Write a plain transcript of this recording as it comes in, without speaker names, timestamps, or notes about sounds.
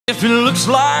If it looks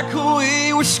like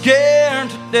we were scared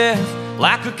to death,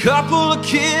 like a couple of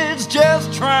kids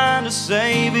just trying to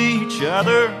save each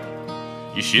other,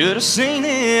 you should have seen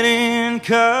it in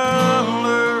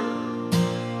color.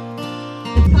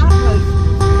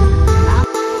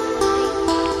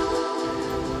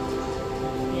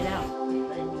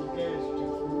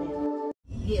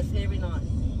 Yes, every night.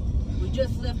 We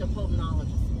just left a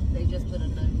pulmonologist. They just put a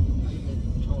note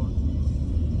in the chart.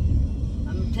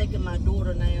 I'm taking my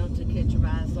daughter now to catch a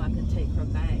ride so I can take her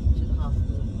back to the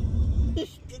hospital.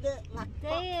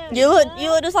 Damn, you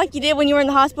look just like you did when you were in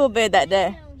the hospital bed that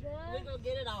day. We're gonna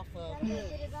get it off of her.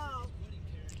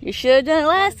 You should have done it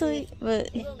last week, but.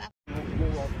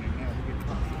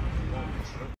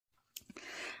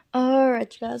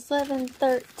 Alright, you guys,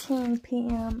 11:13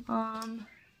 p.m.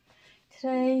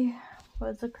 Today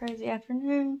was a crazy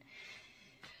afternoon.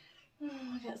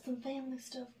 I got some family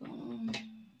stuff going on.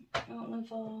 I don't know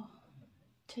if I'll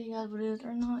tell you guys what it is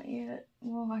or not yet.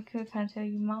 Well, I could kind of tell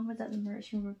you. Mom was at the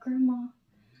emergency room with Grandma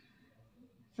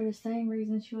for the same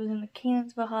reason she was in the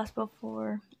Kansasville hospital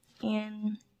for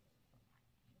in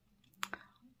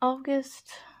August.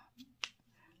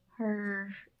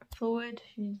 Her fluid,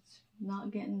 she's not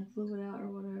getting the fluid out or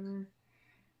whatever.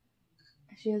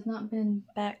 She has not been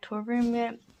back to her room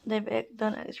yet. They've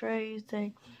done x-rays.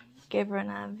 They gave her an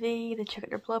IV. They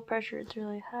checked her blood pressure. It's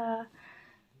really high.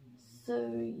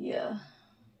 So, yeah.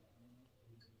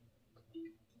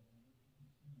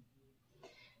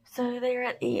 So, they're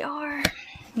at ER.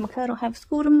 Mechan don't have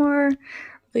school tomorrow.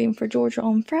 Leaving for Georgia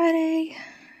on Friday.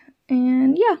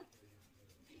 And, yeah.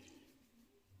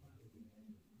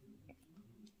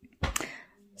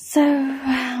 So,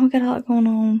 we got a lot going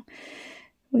on.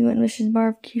 We went to Mrs.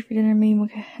 Barbecue for dinner, me,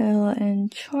 Mechan,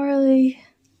 and Charlie.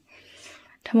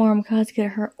 Tomorrow, Mechan's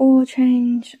getting her oil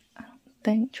change. I don't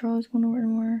think Charlie's going to work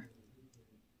tomorrow.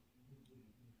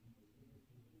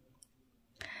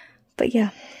 But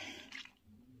yeah.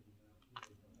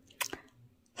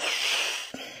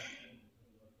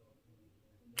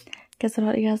 Guess I'll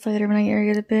talk to you guys later when I get ready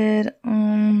to go to bed.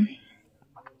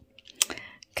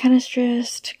 Kind of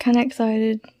stressed, kind of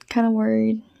excited, kind of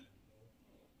worried.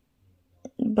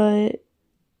 But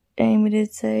Amy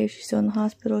did say if she's still in the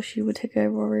hospital, she would take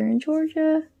over over in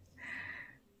Georgia.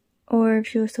 Or if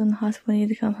she was still in the hospital and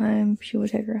needed to come home, she would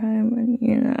take her home and,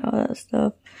 you know, all that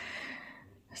stuff.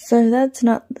 So that's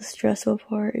not the stressful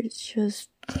part. It's just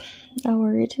I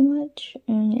worry too much.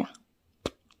 And yeah.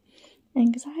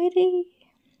 Anxiety.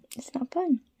 It's not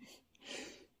fun.